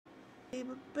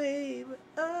baby, baby.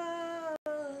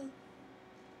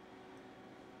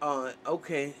 Oh.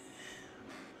 Okay.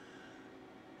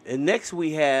 And next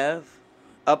we have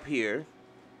up here.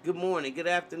 Good morning, good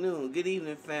afternoon, good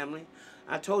evening, family.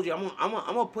 I told you I'm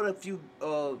gonna put a few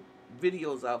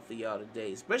videos out for y'all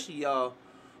today, especially y'all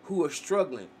who are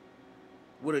struggling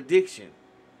with addiction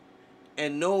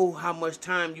and know how much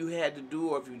time you had to do,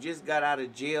 or if you just got out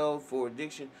of jail for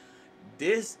addiction.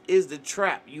 This is the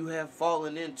trap you have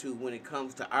fallen into when it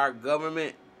comes to our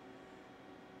government,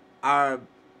 our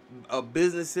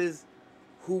businesses,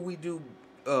 who we do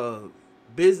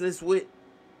business with,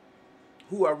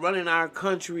 who are running our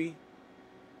country.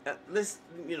 Let's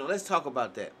talk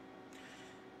about that.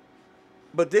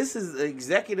 But this is the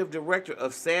executive director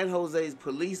of San Jose's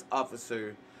Police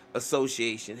Officer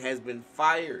Association has been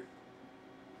fired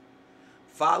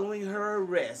following her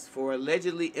arrest for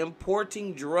allegedly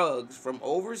importing drugs from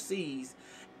overseas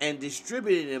and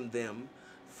distributing them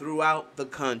throughout the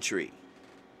country.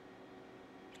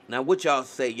 Now, what y'all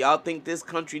say? Y'all think this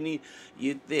country need?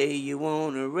 You say you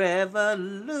want a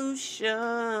revolution?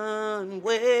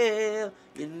 Well,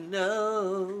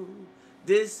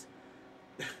 this.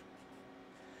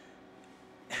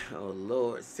 Oh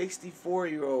Lord,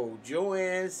 64-year-old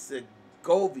Joanne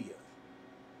Segovia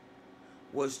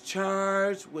was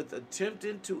charged with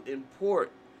attempting to import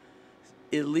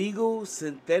illegal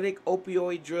synthetic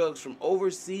opioid drugs from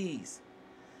overseas,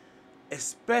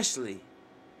 specifically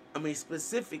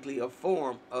a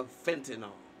form of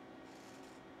fentanyl.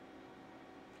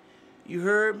 You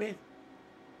heard me?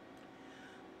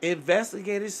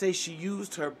 Investigators say she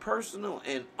used her personal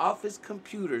and office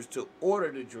computers to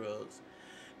order the drugs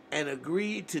and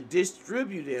agreed to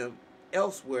distribute them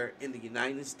elsewhere in the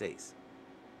United States.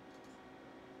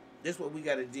 This is what we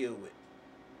got to deal with.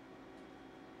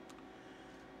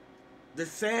 The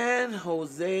San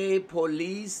Jose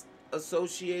Police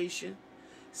Association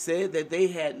said that they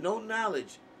had no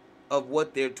knowledge of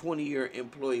what their 20-year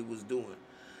employee was doing.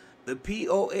 The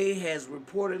POA has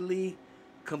reportedly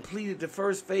completed the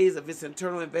first phase of its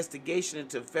internal investigation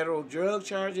into federal drug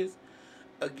charges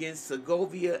against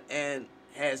Segovia and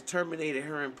has terminated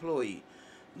her employee.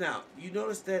 Now, you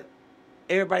notice that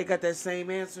everybody got that same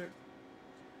answer?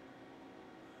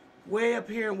 Way up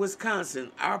here in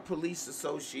Wisconsin, our police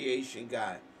association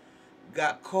guy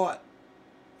got caught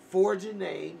forging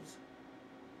names,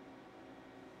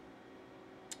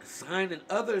 signing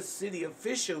other city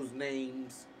officials'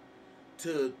 names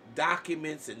to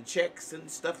documents and checks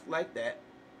and stuff like that.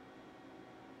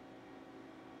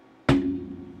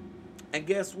 And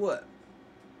guess what?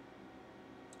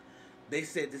 They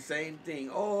said the same thing.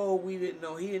 Oh, we didn't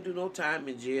know. He didn't do no time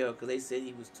in jail because they said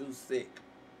he was too sick.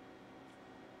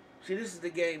 See, this is the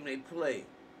game they play.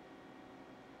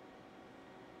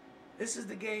 This is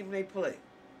the game they play.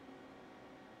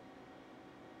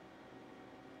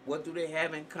 What do they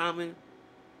have in common?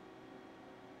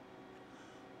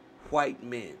 White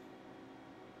men.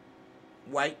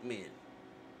 White men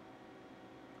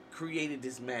created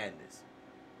this madness.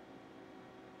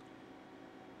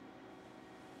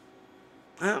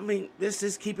 I mean, let's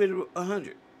just keep it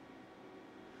 100.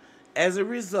 As a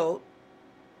result,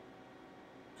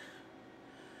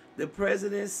 the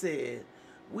president said,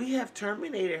 we have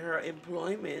terminated her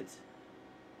employment.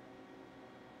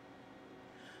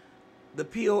 The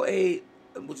POA,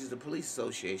 which is the police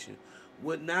association,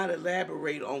 would not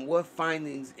elaborate on what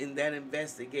findings in that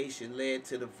investigation led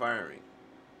to the firing.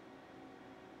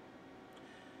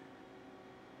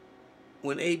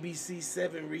 When ABC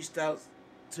 7 reached out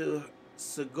to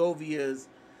Segovia's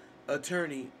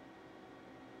attorney,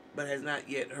 but has not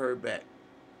yet heard back.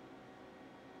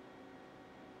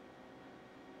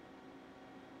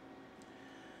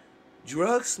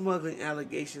 Drug smuggling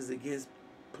allegations against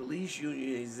police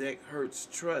union exec hurts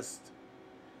trust.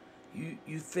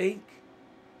 You think?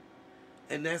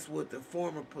 And that's what the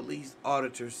former police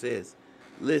auditor says.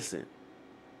 Listen,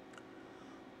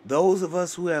 those of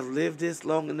us who have lived this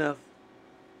long enough,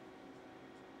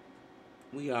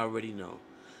 we already know.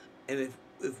 And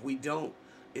if we don't,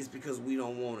 it's because we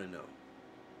don't want to know.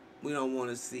 We don't want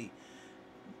to see.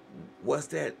 What's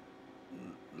that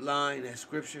line, that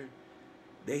scripture?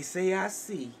 They say I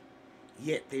see,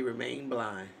 yet they remain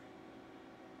blind.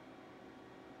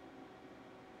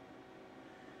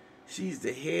 She's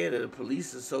the head of the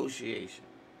police association,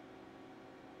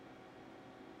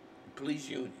 the police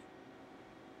union.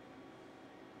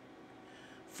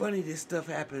 Funny, this stuff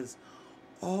happens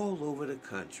all over the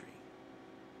country.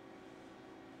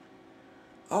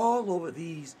 All over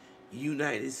these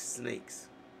United Snakes.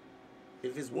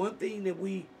 If it's one thing that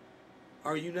we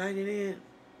are united in,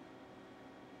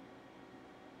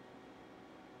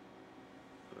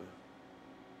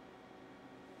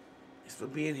 for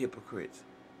being hypocrites.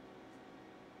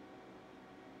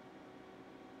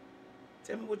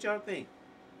 Tell me what y'all think.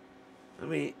 I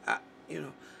mean,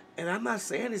 and I'm not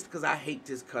saying this because I hate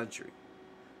this country.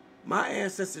 My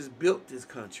ancestors built this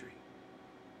country.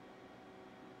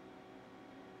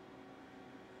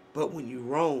 But when you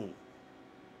wrong,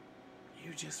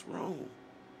 you just wrong.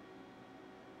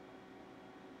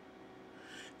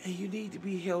 And you need to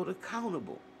be held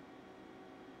accountable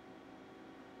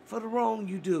for the wrong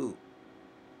you do.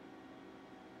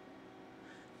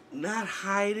 Not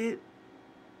hide it.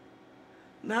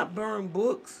 Not burn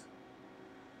books.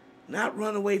 Not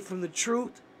run away from the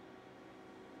truth.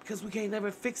 Because we can't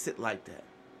never fix it like that.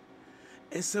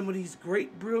 And some of these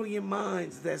great, brilliant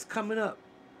minds that's coming up,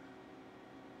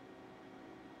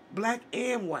 black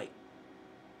and white,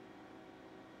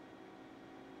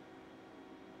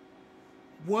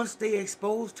 once they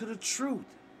exposed to the truth,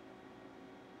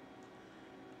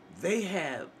 they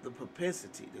have the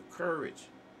propensity, the courage,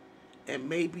 and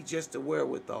maybe just the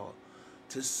wherewithal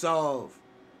to solve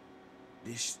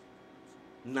this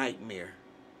nightmare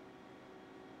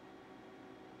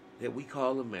that we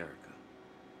call America.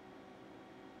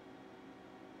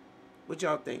 What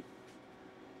y'all think?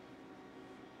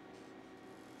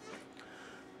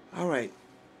 All right.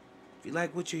 If you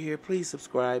like what you hear, please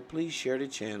subscribe. Please share the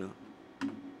channel.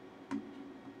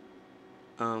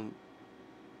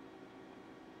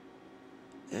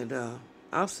 And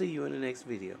I'll see you in the next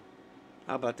video.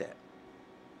 How about that?